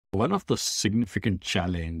One of the significant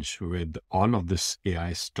challenge with all of this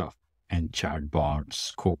AI stuff and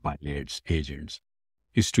chatbots, co-pilots, agents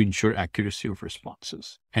is to ensure accuracy of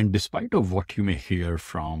responses. And despite of what you may hear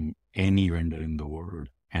from any vendor in the world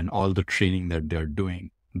and all the training that they're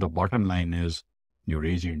doing, the bottom line is your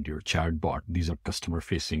agent, your chatbot, these are customer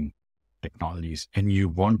facing technologies, and you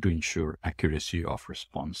want to ensure accuracy of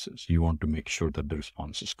responses. You want to make sure that the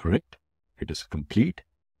response is correct, it is complete,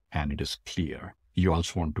 and it is clear. You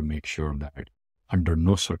also want to make sure that under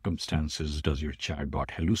no circumstances does your chatbot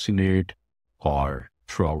hallucinate or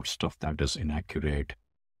throw out stuff that is inaccurate,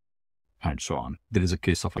 and so on. There is a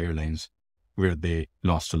case of Airlines where they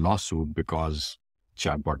lost a lawsuit because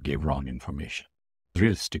chatbot gave wrong information.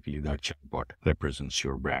 Realistically, that chatbot represents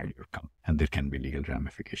your brand, your company, and there can be legal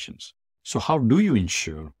ramifications. So how do you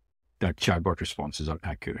ensure that chatbot responses are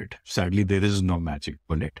accurate? Sadly, there is no magic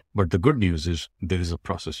bullet, but the good news is there is a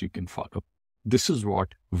process you can follow. This is what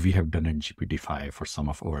we have done at GPTfy for some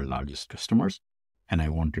of our largest customers, and I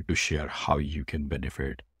wanted to share how you can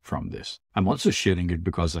benefit from this. I'm also sharing it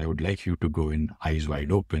because I would like you to go in eyes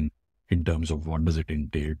wide open in terms of what does it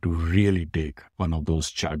entail to really take one of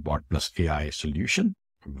those chatbot plus AI solution,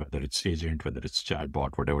 whether it's agent, whether it's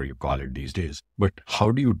chatbot, whatever you call it these days. But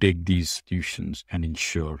how do you take these solutions and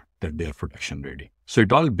ensure that they're production ready? So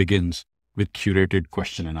it all begins with curated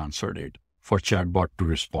question and answer data. For chatbot to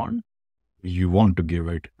respond, you want to give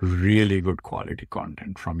it really good quality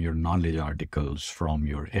content from your knowledge articles, from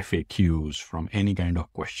your FAQs, from any kind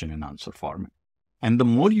of question and answer format. And the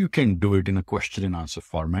more you can do it in a question and answer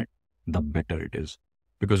format, the better it is.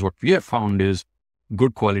 Because what we have found is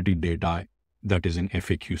good quality data that is in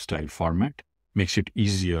FAQ style format makes it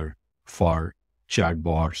easier for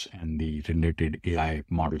chatbots and the related AI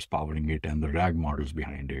models powering it and the RAG models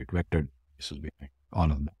behind it, vector databases behind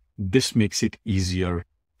all of that. This makes it easier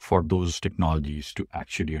for those technologies to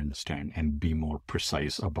actually understand and be more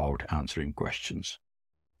precise about answering questions.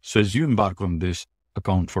 So as you embark on this,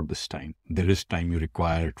 account for this time. There is time you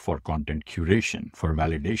require for content curation, for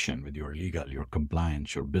validation with your legal, your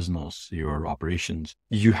compliance, your business, your operations.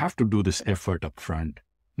 You have to do this effort upfront,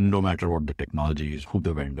 no matter what the technology is, who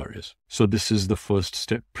the vendor is. So this is the first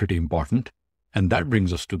step, pretty important. And that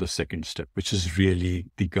brings us to the second step, which is really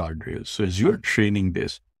the guardrails. So as you're training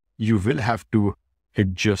this, you will have to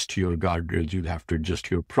adjust your guardrails. You'll have to adjust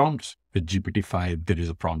your prompts. With GPT-5, there is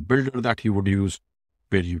a prompt builder that you would use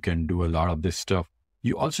where you can do a lot of this stuff.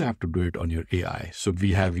 You also have to do it on your AI. So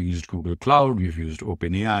we have used Google Cloud, we've used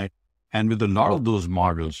OpenAI, and with a lot of those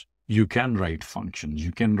models, you can write functions,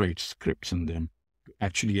 you can write scripts in them to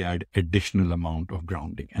actually add additional amount of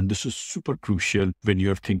grounding. And this is super crucial when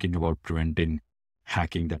you're thinking about preventing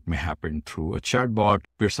hacking that may happen through a chatbot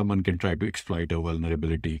where someone can try to exploit a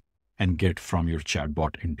vulnerability and get from your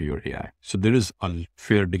chatbot into your AI. So there is a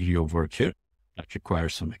fair degree of work here that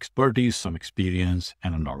requires some expertise, some experience,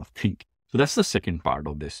 and a lot of thinking. So that's the second part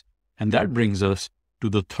of this. And that brings us to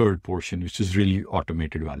the third portion, which is really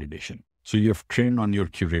automated validation. So you have trained on your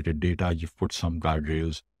curated data, you've put some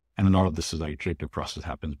guardrails, and a lot of this is an iterative process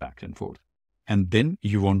happens back and forth. And then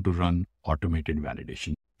you want to run automated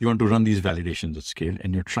validation. You want to run these validations at scale,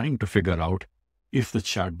 and you're trying to figure out if the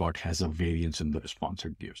chatbot has a variance in the response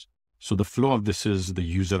it gives. So the flow of this is the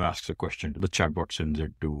user asks a question, the chatbot sends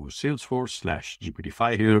it to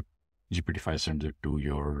Salesforce/GPTfy here. GPTfy sends it to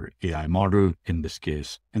your AI model. In this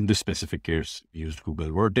case, in this specific case, we used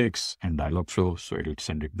Google Vertex and Dialogflow. So it'll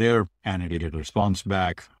send it there and it'll get a response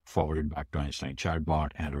back, forward it back to Einstein Chatbot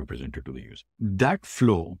and represent it to the user. That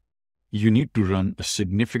flow, you need to run a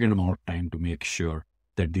significant amount of time to make sure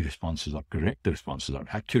that the responses are correct, the responses are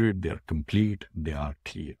accurate, they are complete, they are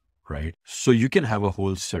clear, right? So you can have a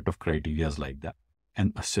whole set of criteria like that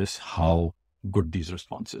and assess how good these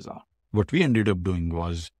responses are. What we ended up doing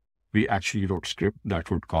was we actually wrote script that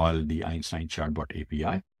would call the Einstein Chatbot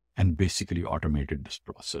API and basically automated this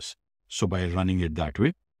process. So by running it that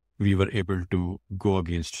way, we were able to go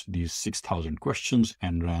against these 6,000 questions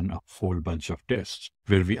and run a whole bunch of tests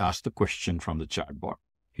where we asked the question from the chatbot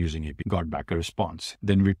using API, got back a response.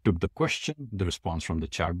 Then we took the question, the response from the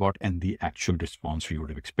chatbot, and the actual response we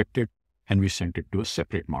would have expected, and we sent it to a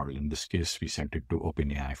separate model. In this case, we sent it to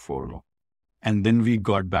OpenAI 4.0. And then we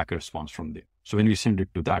got back a response from there. So when we sent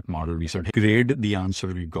it to that model, we said, grade the answer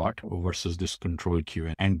we got versus this control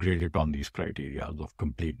Q and grade it on these criteria of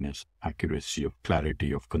completeness, accuracy, of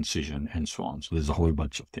clarity, of concision, and so on. So there's a whole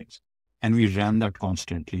bunch of things. And we ran that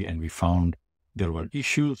constantly and we found there were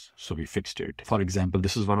issues. So we fixed it. For example,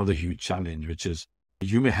 this is one of the huge challenge, which is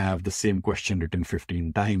you may have the same question written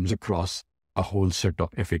 15 times across a whole set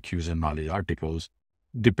of FAQs and knowledge articles.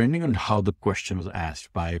 Depending on how the question was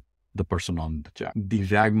asked by the person on the chat. The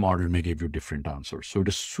RAG model may give you different answers. So it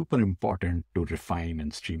is super important to refine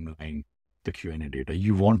and streamline the Q&A data.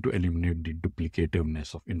 You want to eliminate the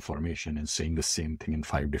duplicativeness of information and saying the same thing in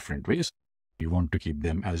 5 different ways. You want to keep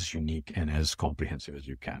them as unique and as comprehensive as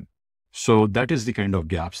you can. So that is the kind of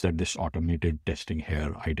gaps that this automated testing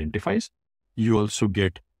here identifies. You also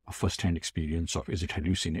get a first-hand experience of, is it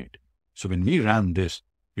hallucinate? So when we ran this,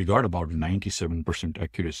 we got about 97%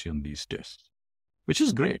 accuracy on these tests, which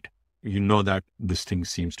is great. You know that this thing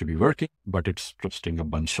seems to be working, but it's trusting a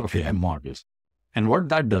bunch of AI models. And what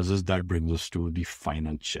that does is that brings us to the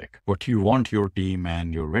final check. What you want your team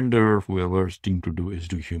and your vendor, whoever's team to do is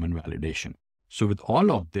do human validation. So with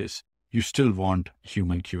all of this, you still want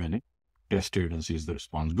human Q&A. Test it and see is the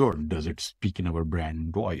response good. Does it speak in our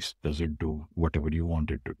brand voice? Does it do whatever you want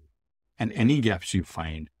it to do? And any gaps you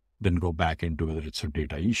find, then go back into whether it's a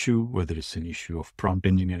data issue, whether it's an issue of prompt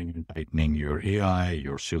engineering and tightening your AI,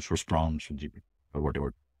 your Salesforce prompts, or GPT, or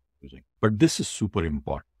whatever you're using. But this is super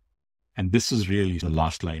important. And this is really the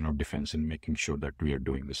last line of defense in making sure that we are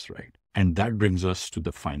doing this right. And that brings us to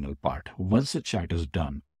the final part. Once the chat is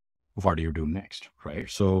done, what do you do next, right?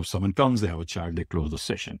 So someone comes, they have a chat, they close the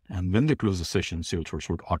session. And when they close the session, Salesforce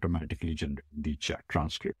would automatically generate the chat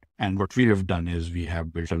transcript. And what we have done is we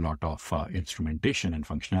have built a lot of instrumentation and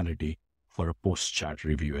functionality for a post-chat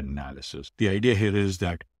review and analysis. The idea here is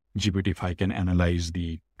that GPTfy can analyze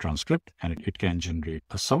the transcript and it can generate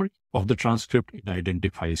a summary of the transcript. It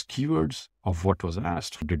identifies keywords of what was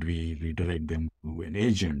asked. Did we redirect them to an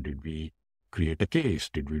agent? Did we create a case?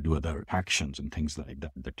 Did we do other actions and things like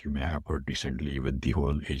that that you may have heard recently with the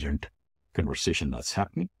whole agent conversation that's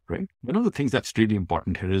happening, right? One of the things that's really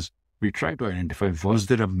important here is we try to identify, was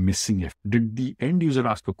there a missing F? Did the end user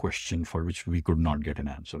ask a question for which we could not get an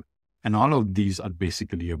answer? And all of these are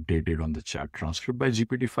basically updated on the chat transcript by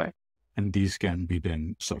GPTfy. And these can be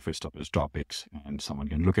then surfaced up as topics and someone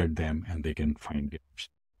can look at them and they can find gaps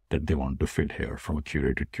that they want to fill here from a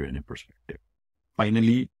curated Q&A perspective.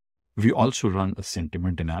 Finally, we also run a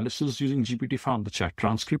sentiment analysis using GPTfy on the chat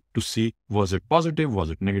transcript to see, was it positive, was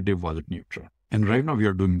it negative, was it neutral? And right now we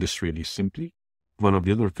are doing this really simply. One of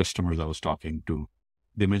the other customers I was talking to,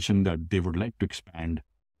 they mentioned that they would like to expand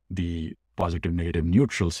the positive, negative,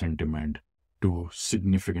 neutral sentiment to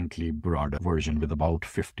significantly broader version with about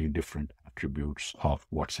 50 different attributes of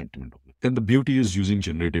what sentiment. And the beauty is using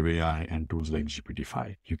generative AI and tools like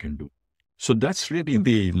GPTfy, you can do. So that's really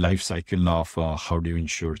the life cycle of how do you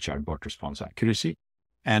ensure chatbot response accuracy.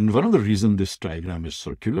 And one of the reasons this diagram is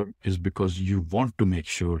circular is because you want to make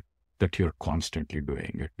sure that you're constantly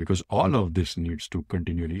doing it, because all of this needs to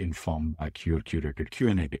continually inform back your curated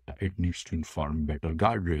Q&A data. It needs to inform better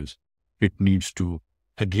guardrails. It needs to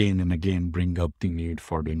again and again bring up the need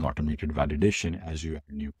for doing automated validation as you add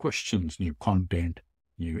new questions, new content,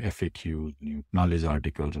 new FAQs, new knowledge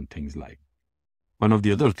articles, and things like that. One of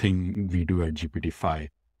the other things we do at GPTfy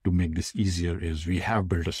to make this easier is we have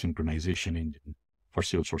built a synchronization engine for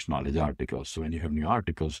Salesforce knowledge articles. So when you have new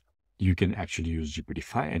articles, you can actually use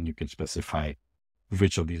GPTfy and you can specify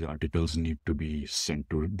which of these articles need to be sent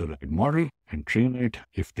to the right model and train it.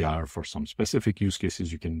 If they are for some specific use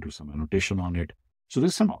cases, you can do some annotation on it. So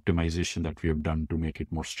there's some optimization that we have done to make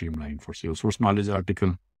it more streamlined for Salesforce knowledge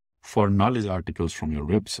article. For knowledge articles from your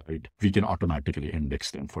website, we can automatically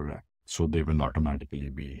index them for RAG. So they will automatically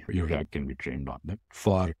be, your RAG can be trained on them.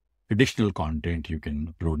 For additional content, you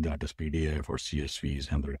can upload that as PDF or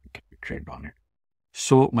CSVs and the RAG can be trained on it.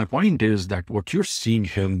 So my point is that what you're seeing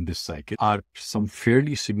here in this cycle are some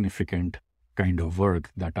fairly significant kind of work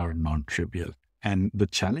that are non-trivial. And the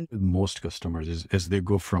challenge with most customers is as they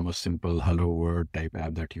go from a simple hello world type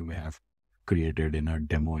app that you may have created in a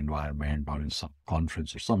demo environment or in some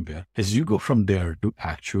conference or somewhere, as you go from there to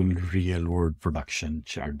actual real world production,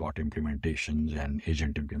 chatbot implementations and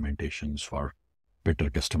agent implementations for better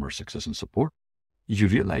customer success and support, you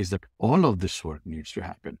realize that all of this work needs to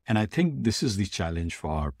happen. And I think this is the challenge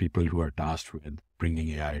for people who are tasked with bringing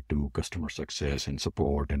AI to customer success and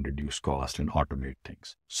support and reduce cost and automate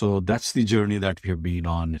things. So that's the journey that we have been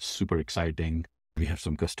on. It's super exciting. We have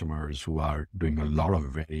some customers who are doing a lot of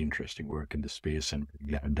very interesting work in this space, and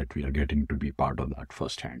we're glad that we are getting to be part of that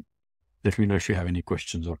firsthand. Let me know if you have any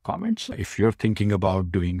questions or comments. If you're thinking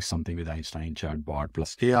about doing something with Einstein Chatbot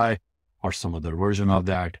plus AI or some other version of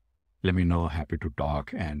that, let me know. Happy to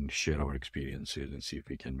talk and share our experiences and see if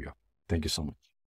we can be. Thank you so much.